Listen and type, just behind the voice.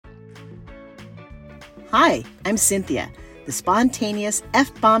Hi, I'm Cynthia, the spontaneous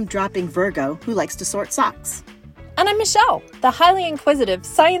F-bomb dropping Virgo who likes to sort socks. And I'm Michelle, the highly inquisitive,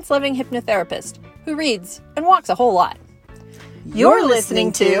 science-loving hypnotherapist who reads and walks a whole lot. You're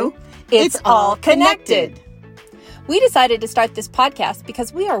listening to It's All Connected. We decided to start this podcast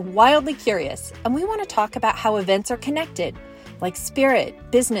because we are wildly curious and we want to talk about how events are connected, like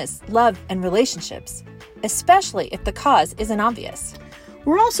spirit, business, love, and relationships, especially if the cause isn't obvious.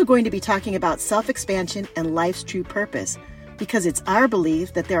 We're also going to be talking about self-expansion and life's true purpose, because it's our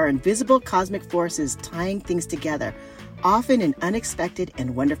belief that there are invisible cosmic forces tying things together, often in unexpected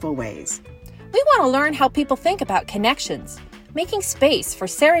and wonderful ways. We want to learn how people think about connections, making space for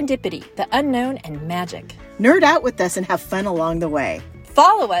serendipity, the unknown, and magic. Nerd out with us and have fun along the way.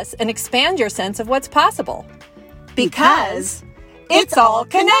 Follow us and expand your sense of what's possible. Because it's all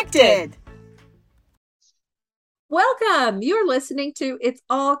connected. Welcome! You're listening to It's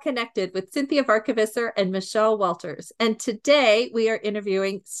All Connected with Cynthia Varkevisser and Michelle Walters. And today we are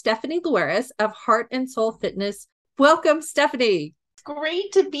interviewing Stephanie Luares of Heart and Soul Fitness. Welcome, Stephanie.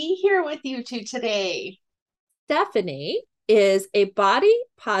 Great to be here with you two today. Stephanie is a body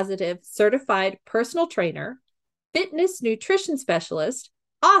positive certified personal trainer, fitness nutrition specialist,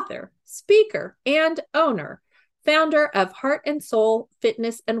 author, speaker, and owner, founder of Heart and Soul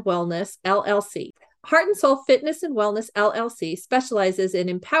Fitness and Wellness, LLC. Heart and Soul Fitness and Wellness, LLC specializes in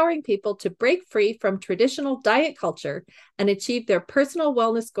empowering people to break free from traditional diet culture and achieve their personal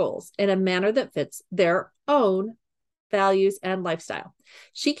wellness goals in a manner that fits their own values and lifestyle.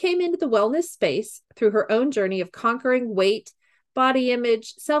 She came into the wellness space through her own journey of conquering weight, body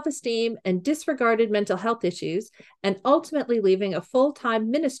image, self-esteem, and disregarded mental health issues, and ultimately leaving a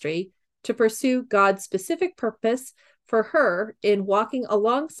full-time ministry to pursue God's specific purpose for her in walking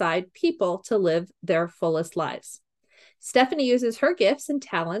alongside people to live their fullest lives. Stephanie uses her gifts and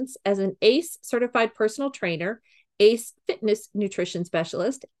talents as an ACE certified personal trainer, ACE fitness nutrition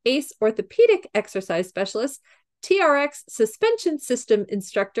specialist, ACE orthopedic exercise specialist, TRX suspension system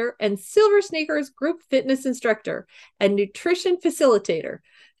instructor, and Silver Sneakers group fitness instructor and nutrition facilitator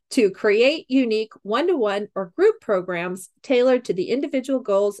to create unique one-to-one or group programs tailored to the individual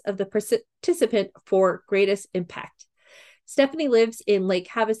goals of the participant for greatest impact. Stephanie lives in Lake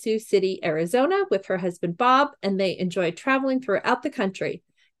Havasu City, Arizona with her husband, Bob, and they enjoy traveling throughout the country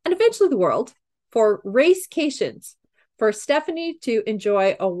and eventually the world for racecations for Stephanie to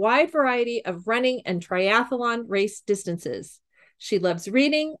enjoy a wide variety of running and triathlon race distances. She loves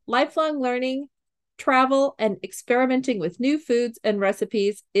reading, lifelong learning, travel, and experimenting with new foods and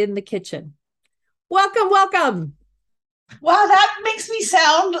recipes in the kitchen. Welcome, welcome. Wow, that makes me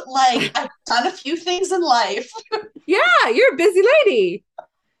sound like I've done a few things in life. Yeah, you're a busy lady.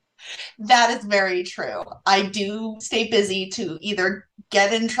 That is very true. I do stay busy to either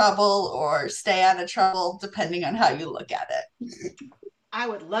get in trouble or stay out of trouble, depending on how you look at it. I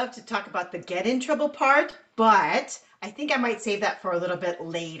would love to talk about the get in trouble part, but I think I might save that for a little bit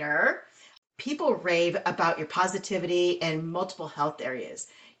later. People rave about your positivity in multiple health areas,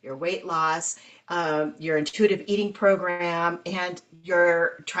 your weight loss, your intuitive eating program, and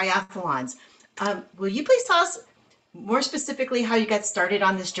your triathlons. Will you please tell us more specifically how you got started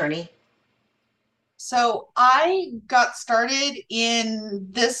on this journey? So I got started in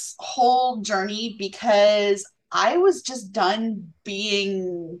this whole journey because I was just done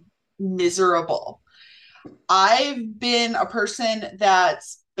being miserable. I've been a person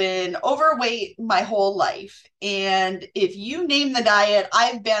that's been overweight my whole life. And if you name the diet,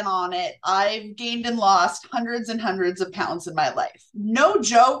 I've been on it. I've gained and lost hundreds and hundreds of pounds in my life. No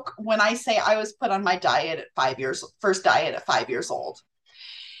joke when I say I was put on my diet at 5 years, first diet at 5 years old.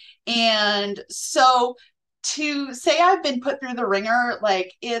 And so to say I've been put through the ringer,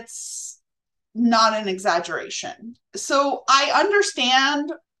 like, it's not an exaggeration. So I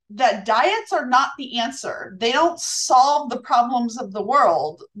understand that diets are not the answer. They don't solve the problems of the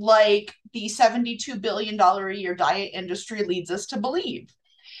world like the $72 billion a year diet industry leads us to believe.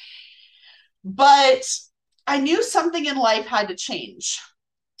 But I knew something in life had to change.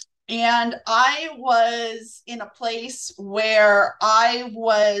 And I was in a place where I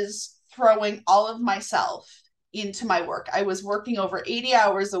was throwing all of myself into my work. I was working over 80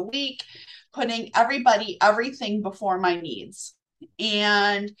 hours a week, putting everything before my needs.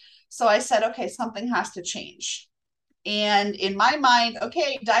 And so I said, okay, something has to change. And in my mind,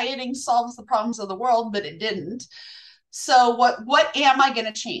 okay, dieting solves the problems of the world, but it didn't. So what am I going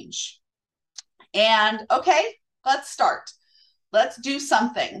to change? And okay, let's start. Let's do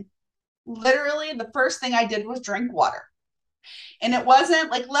something. Literally, the first thing I did was drink water. And it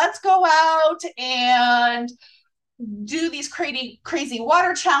wasn't like, let's go out and do these crazy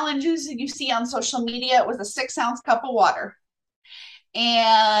water challenges that you see on social media. It was a 6-ounce cup of water.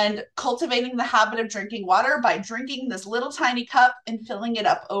 And cultivating the habit of drinking water by drinking this little tiny cup and filling it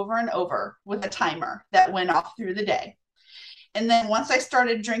up over and over with a timer that went off through the day. And then once I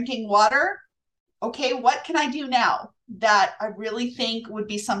started drinking water, okay, what can I do now that I really think would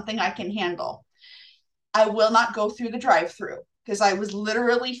be something I can handle? I will not go through the drive-through because I was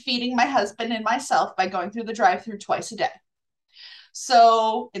literally feeding my husband and myself by going through the drive-through twice a day.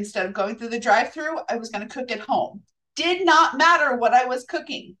 So instead of going through the drive-through, I was going to cook at home. Did not matter what I was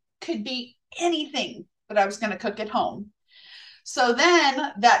cooking, could be anything, but I was going to cook at home. So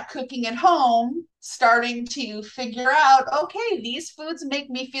then that cooking at home, starting to figure out, okay, these foods make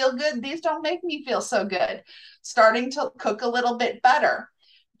me feel good. These don't make me feel so good. Starting to cook a little bit better.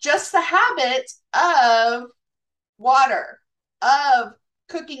 Just the habit of water, of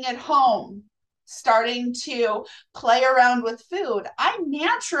cooking at home, starting to play around with food, I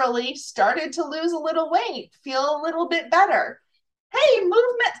naturally started to lose a little weight, feel a little bit better. Hey,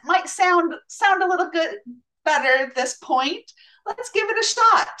 movement might sound a little good better at this point. Let's give it a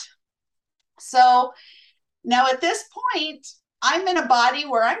shot. So now at this point, I'm in a body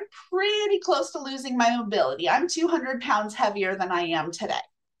where I'm pretty close to losing my mobility. I'm 200 pounds heavier than I am today.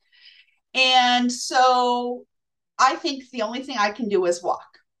 And so I think the only thing I can do is walk.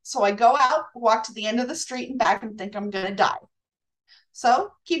 So I go out, walk to the end of the street and back and think I'm going to die.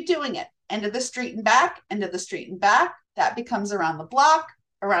 So keep doing it. End of the street and back, end of the street and back. That becomes around the block,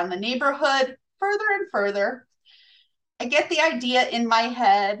 around the neighborhood, further and further. I get the idea in my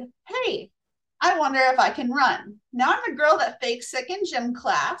head, hey, I wonder if I can run. Now I'm a girl that fakes sick in gym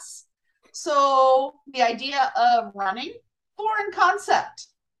class. So the idea of running, foreign concept.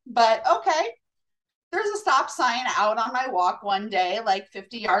 But okay, there's a stop sign out on my walk one day, like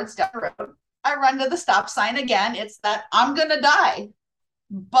 50 yards down the road. I run to the stop sign again. It's that I'm going to die.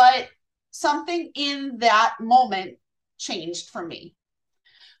 But something in that moment changed for me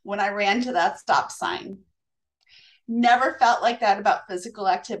when I ran to that stop sign. Never felt like that about physical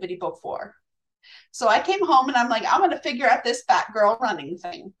activity before. So I came home and I'm like, I'm going to figure out this fat girl running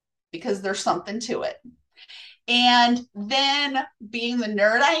thing because there's something to it. And then being the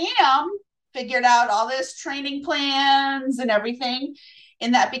nerd I am, figured out all this training plans and everything.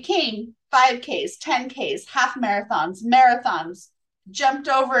 And that became 5Ks, 10Ks, half marathons, jumped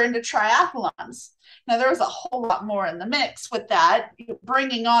over into triathlons. Now, there was a whole lot more in the mix with that,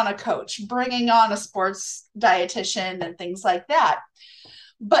 bringing on a coach, bringing on a sports dietitian and things like that.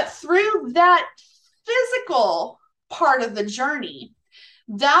 But through that physical part of the journey,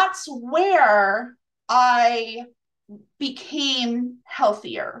 that's where I became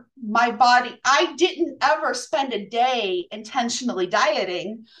healthier. My body, I didn't ever spend a day intentionally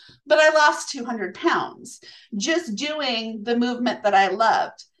dieting, but I lost 200 pounds just doing the movement that I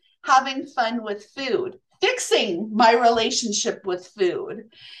loved, having fun with food, fixing my relationship with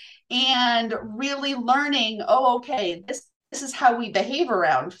food, and really learning, oh, okay, this is how we behave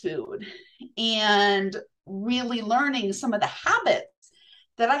around food, and really learning some of the habits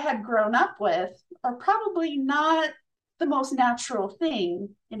that I had grown up with are probably not the most natural thing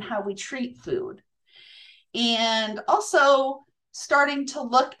in how we treat food. And also starting to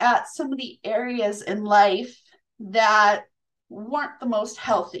look at some of the areas in life that weren't the most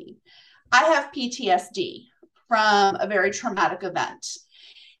healthy. I have PTSD from a very traumatic event.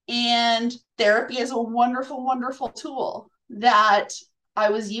 And therapy is a wonderful, wonderful tool that I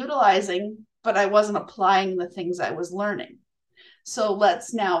was utilizing, but I wasn't applying the things I was learning. So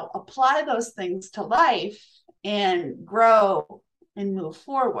let's now apply those things to life and grow and move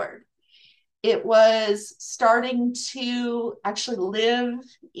forward. It was starting to actually live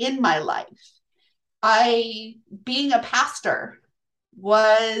in my life. Being a pastor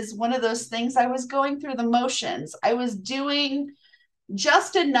was one of those things. I was going through the motions. I was doing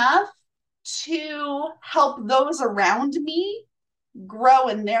just enough to help those around me grow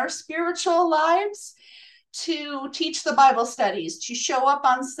in their spiritual lives, to teach the Bible studies, to show up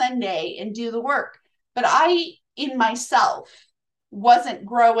on Sunday and do the work. But I, in myself, wasn't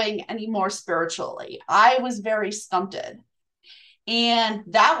growing any more spiritually. I was very stunted. And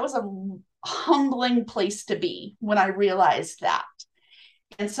that was a humbling place to be when I realized that.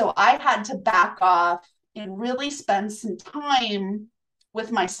 And so I had to back off and really spend some time with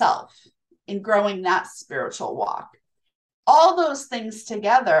myself in growing that spiritual walk. All those things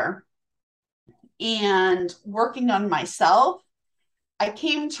together and working on myself, I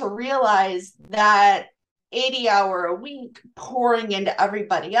came to realize that 80-hour a week pouring into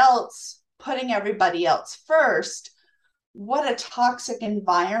everybody else, putting everybody else first, what a toxic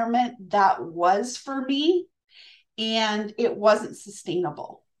environment that was for me. and it wasn't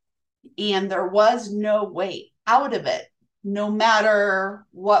sustainable. And there was no way out of it, no matter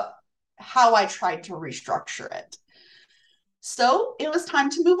how I tried to restructure it. So it was time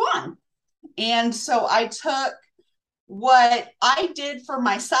to move on. And so I took what I did for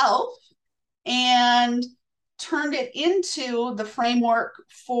myself and turned it into the framework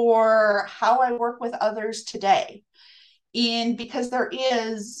for how I work with others today. Because there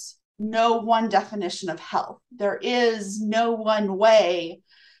is no one definition of health, there is no one way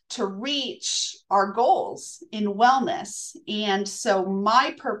to reach our goals in wellness. And so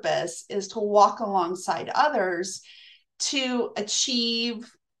my purpose is to walk alongside others to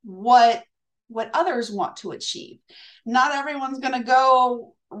achieve what others want to achieve. Not everyone's going to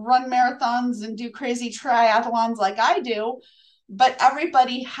go run marathons and do crazy triathlons like I do, but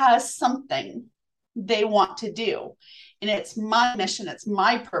everybody has something they want to do. And it's my mission, it's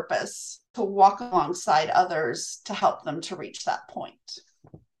my purpose to walk alongside others to help them to reach that point.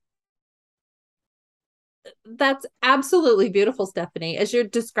 That's absolutely beautiful, Stephanie. As you're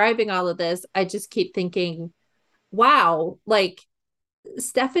describing all of this, I just keep thinking, wow, like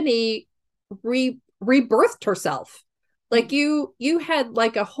Stephanie rebirthed herself. Like you had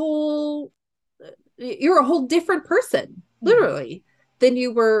like you're a whole different person, literally, than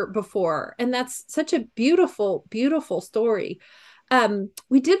you were before. And that's such a beautiful, beautiful story.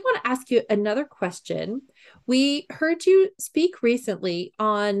 We did want to ask you another question. We heard you speak recently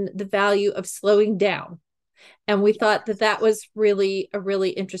on the value of slowing down. And we thought that that was really a really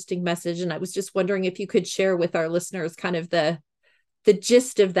interesting message. And I was just wondering if you could share with our listeners kind of the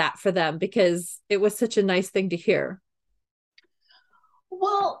gist of that for them, because it was such a nice thing to hear.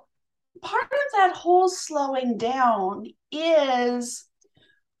 Well, part of that whole slowing down is,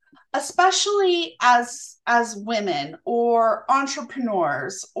 especially as women or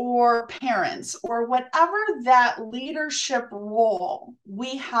entrepreneurs or parents or whatever that leadership role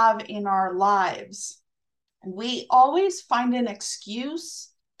we have in our lives, we always find an excuse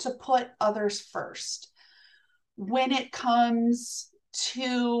to put others first when it comes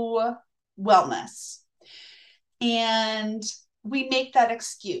to wellness. And we make that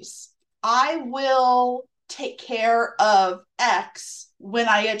excuse. I will take care of X when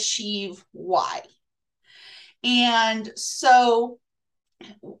I achieve Y. And so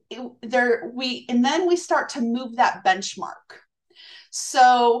then we start to move that benchmark.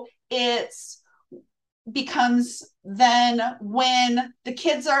 So it's becomes then when the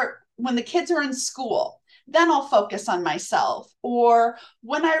kids are in school, then I'll focus on myself. Or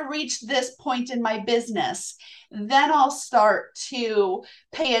when I reach this point in my business, then I'll start to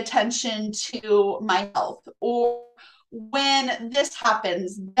pay attention to my health. Or when this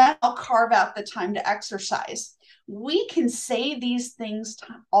happens, then I'll carve out the time to exercise. We can say these things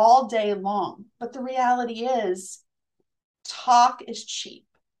all day long, but the reality is talk is cheap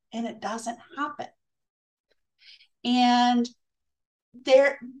and it doesn't happen. And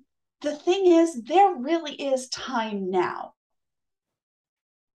the thing is, there really is time now.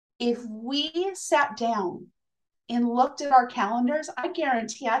 If we sat down and looked at our calendars, I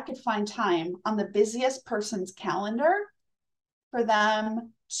guarantee I could find time on the busiest person's calendar for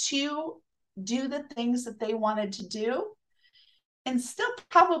them to do the things that they wanted to do and still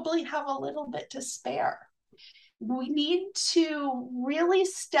probably have a little bit to spare. We need to really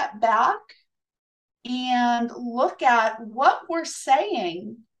step back and look at what we're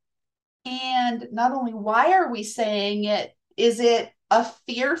saying, and not only why are we saying it. Is it a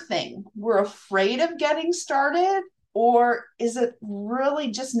fear thing? We're afraid of getting started, or is it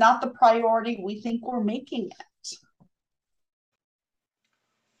really just not the priority we think we're making it?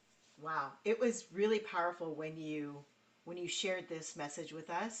 Wow, it was really powerful when you shared this message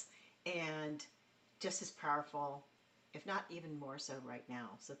with us, and just as powerful, if not even more so right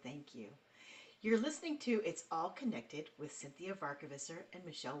now. So thank you. You're listening to It's All Connected with Cynthia Varkevisser and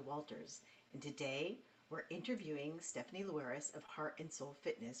Michelle Walters. And today we're interviewing Stephanie Luares of Heart and Soul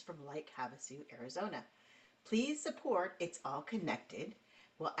Fitness from Lake Havasu, Arizona. Please support It's All Connected.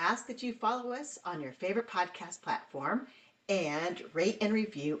 We'll ask that you follow us on your favorite podcast platform and rate and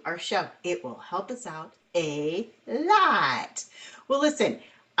review our show. It will help us out a lot. Well, listen,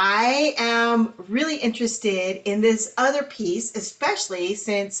 I am really interested in this other piece, especially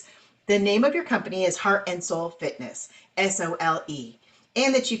since the name of your company is Heart and Soul Fitness, SOLE,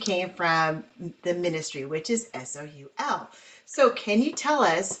 and that you came from the ministry, which is SOUL. So can you tell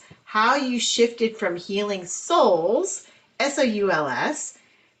us how you shifted from healing souls, SOULS,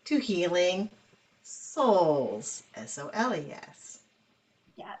 to healing souls, SOLES?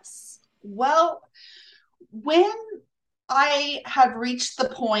 Yes. Well, when I had reached the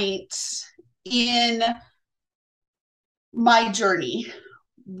point in my journey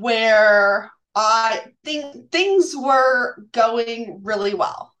where I think things were going really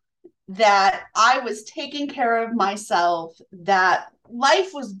well, that I was taking care of myself, that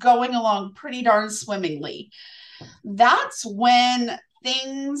life was going along pretty darn swimmingly. That's when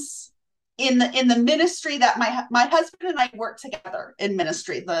things in the ministry that my husband and I worked together in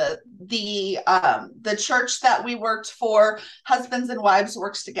ministry. The church that we worked for, husbands and wives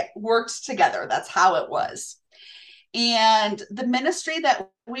worked together. That's how it was. And the ministry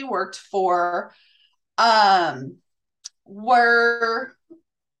that we worked for were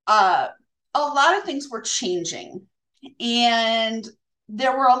a lot of things were changing, and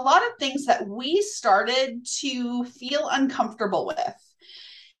there were a lot of things that we started to feel uncomfortable with.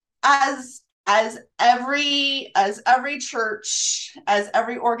 As every church, as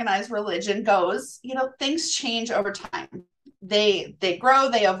every organized religion goes, things change over time. They grow,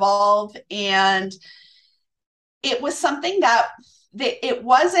 they evolve, and it was something that it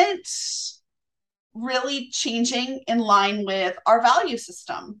wasn't really changing in line with our value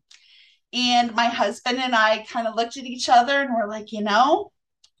system. And my husband and I kind of looked at each other and we're like,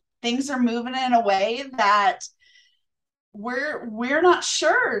 things are moving in a way that we're not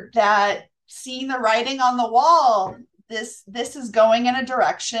sure that, seeing the writing on the wall, this is going in a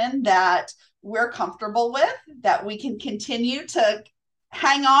direction that we're comfortable with, that we can continue to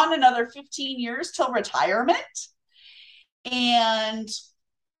hang on another 15 years till retirement. And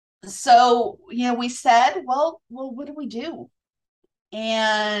so, we said, well, what do we do?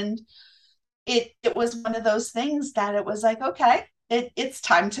 And it was one of those things that it was like, okay, it's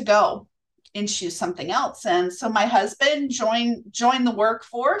time to go and choose something else. And so my husband joined the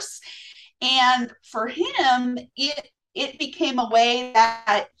workforce, and for him, it became a way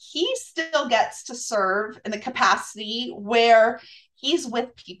that he still gets to serve in the capacity where he's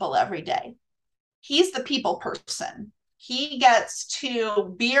with people every day. He's the people person. He gets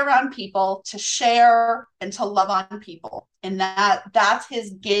to be around people, to share and to love on people. And that's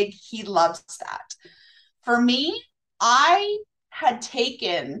his gig. He loves that. For me, I had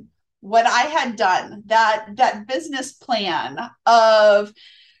taken what I had done, that business plan of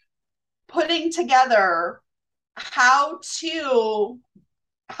putting together how to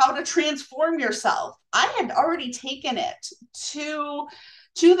transform yourself. I had already taken it to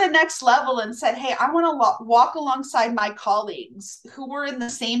the next level and said, hey, I want to walk alongside my colleagues who were in the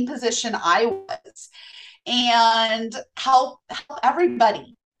same position I was, and help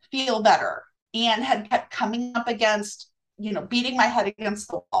everybody feel better, and had kept coming up against, beating my head against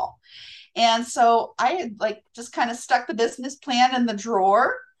the wall. And so I had just kind of stuck the business plan in the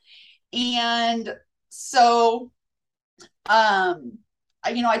drawer. And so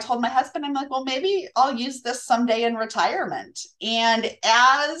I told my husband, I'm like, well, maybe I'll use this someday in retirement. And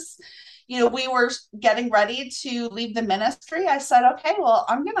as we were getting ready to leave the ministry, I said, okay, well,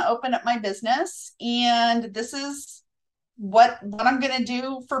 I'm going to open up my business, and this is what I'm going to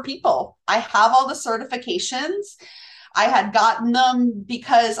do for people. I have all the certifications. I had gotten them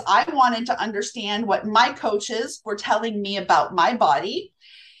because I wanted to understand what my coaches were telling me about my body.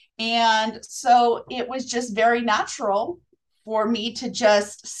 And so it was just very natural for me to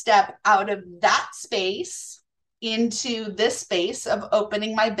just step out of that space into this space of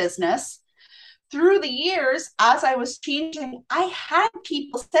opening my business. Through the years, as I was changing, I had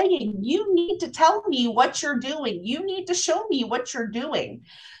people saying, you need to tell me what you're doing. You need to show me what you're doing.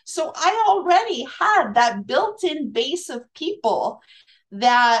 So I already had that built-in base of people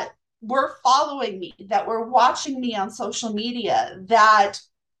that were following me, that were watching me on social media, that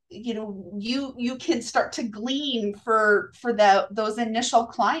you can start to glean for those initial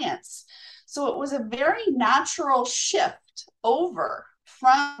clients. So it was a very natural shift over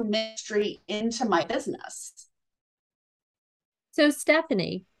from ministry into my business. So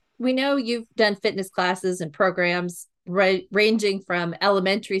Stephanie, we know you've done fitness classes and programs ranging from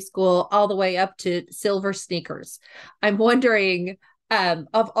elementary school all the way up to silver sneakers. I'm wondering,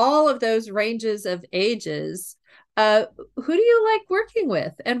 of all of those ranges of ages, who do you like working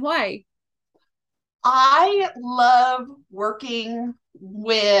with and why? I love working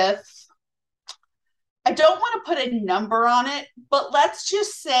with, I don't want to put a number on it, but let's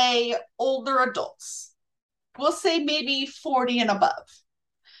just say older adults. We'll say maybe 40 and above.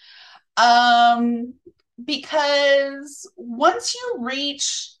 Because once you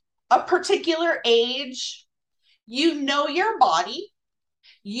reach a particular age, you know your body,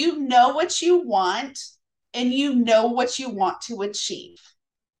 you know what you want, and you know what you want to achieve.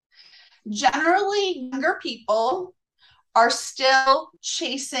 Generally, younger people are still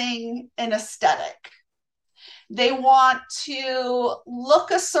chasing an aesthetic. They want to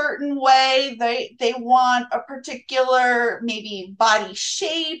look a certain way. They want a particular maybe body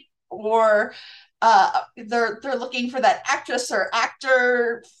shape, or they're looking for that actress or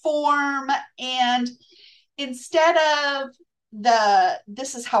actor form. And instead of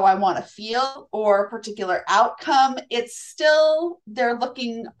this is how I want to feel or a particular outcome, it's still they're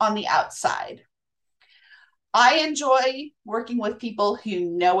looking on the outside. I enjoy working with people who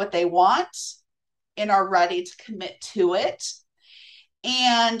know what they want and are ready to commit to it.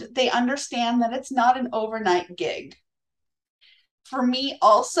 And they understand that it's not an overnight gig. For me,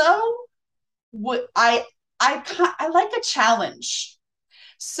 also, what I like a challenge.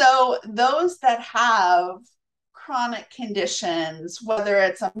 So those that have chronic conditions, whether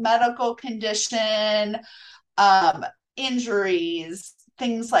it's a medical condition, um, injuries,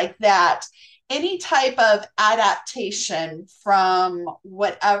 things like that, any type of adaptation from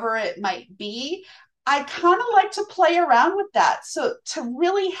whatever it might be, I kind of like to play around with that. So to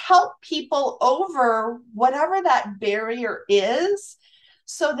really help people over whatever that barrier is,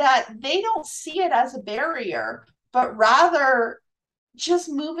 so that they don't see it as a barrier, but rather just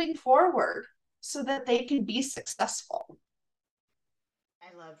moving forward so that they can be successful.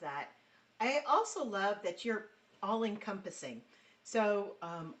 I love that. I also love that you're all encompassing. So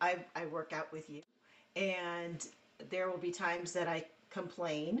I work out with you, and there will be times that I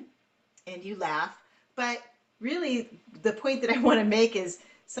complain and you laugh. But really, the point that I want to make is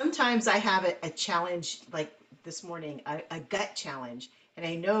sometimes I have a challenge like this morning, a gut challenge. And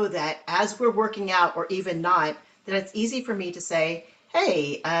I know that as we're working out, or even not, that it's easy for me to say,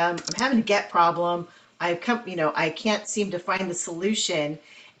 hey, I'm having a gut problem. I can't seem to find the solution.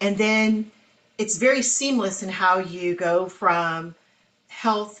 And then it's very seamless in how you go from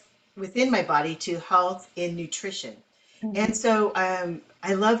health within my body to health in nutrition. Mm-hmm. And so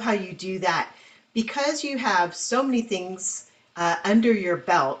I love how you do that. Because you have so many things under your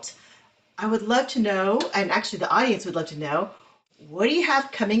belt, I would love to know, and actually the audience would love to know, what do you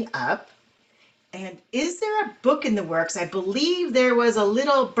have coming up? And is there a book in the works? I believe there was a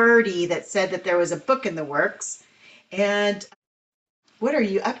little birdie that said that there was a book in the works. And what are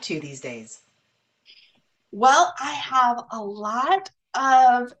you up to these days? Well, I have a lot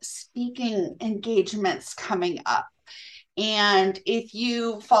of speaking engagements coming up. And if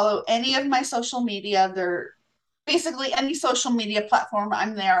you follow any of my social media, they're basically any social media platform,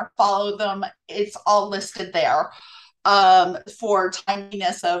 I'm there. Follow them. It's all listed there for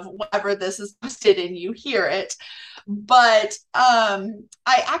timeliness of whenever this is posted and you hear it. But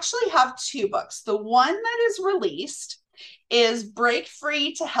I actually have two books. The one that is released is Break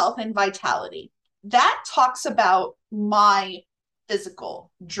Free to Health and Vitality. That talks about my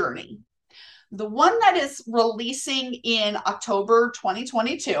physical journey. The one that is releasing in October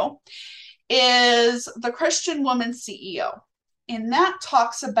 2022 is The Christian Woman CEO. And that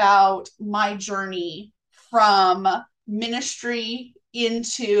talks about my journey from ministry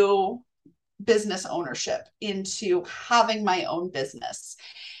into business ownership, into having my own business.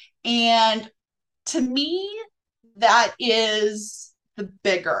 And to me, that is the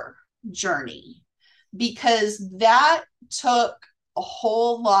bigger journey, because that took a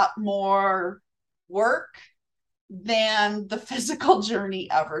whole lot more work than the physical journey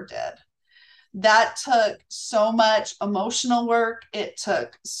ever did. That took so much emotional work. It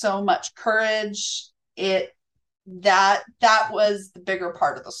took so much courage. That was the bigger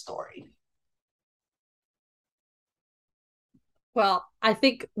part of the story. Well, I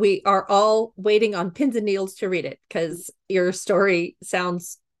think we are all waiting on pins and needles to read it because your story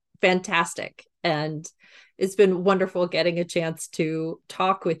sounds fantastic. And it's been wonderful getting a chance to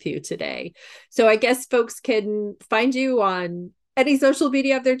talk with you today. So I guess folks can find you on any social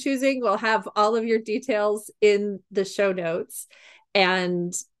media of their choosing. We'll have all of your details in the show notes.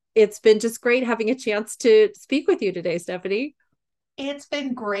 And it's been just great having a chance to speak with you today, Stephanie. It's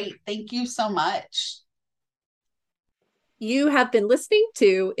been great. Thank you so much. You have been listening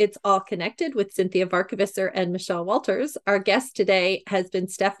to It's All Connected with Cynthia Varkevisser and Michelle Walters. Our guest today has been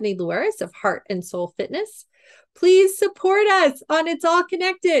Stephanie Luaris of Heart and Soul Fitness. Please support us on It's All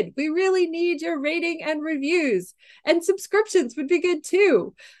Connected. We really need your rating and reviews, and subscriptions would be good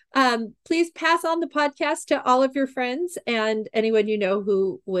too. Please pass on the podcast to all of your friends and anyone you know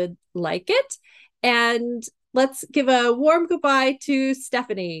who would like it. And let's give a warm goodbye to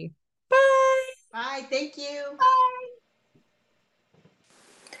Stephanie. Bye. Bye. Thank you. Bye.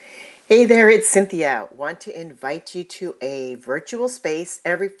 Hey there, it's Cynthia. Want to invite you to a virtual space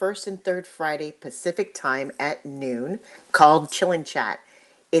every first and third Friday Pacific time at noon called Chill and Chat.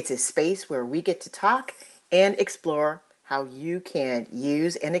 It's a space where we get to talk and explore how you can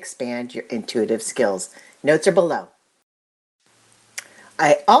use and expand your intuitive skills. Notes are below.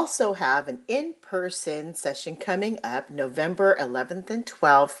 I also have an in-person session coming up November 11th and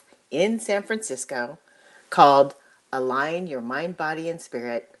 12th in San Francisco called Align Your Mind, Body, and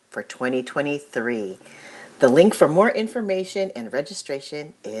Spirit for 2023. The link for more information and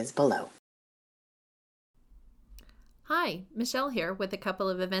registration is below. Hi, Michelle here with a couple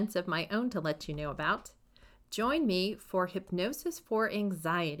of events of my own to let you know about. Join me for Hypnosis for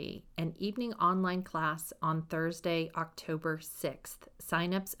Anxiety, an evening online class on Thursday, October 6th.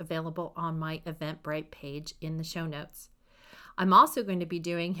 Signups available on my Eventbrite page in the show notes. I'm also going to be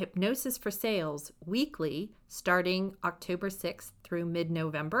doing Hypnosis for Sales weekly starting October 6th through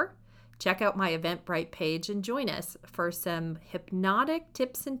mid-November. Check out my Eventbrite page and join us for some hypnotic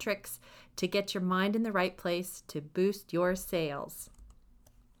tips and tricks to get your mind in the right place to boost your sales.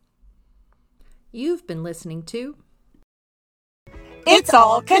 You've been listening to It's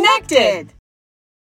All Connected.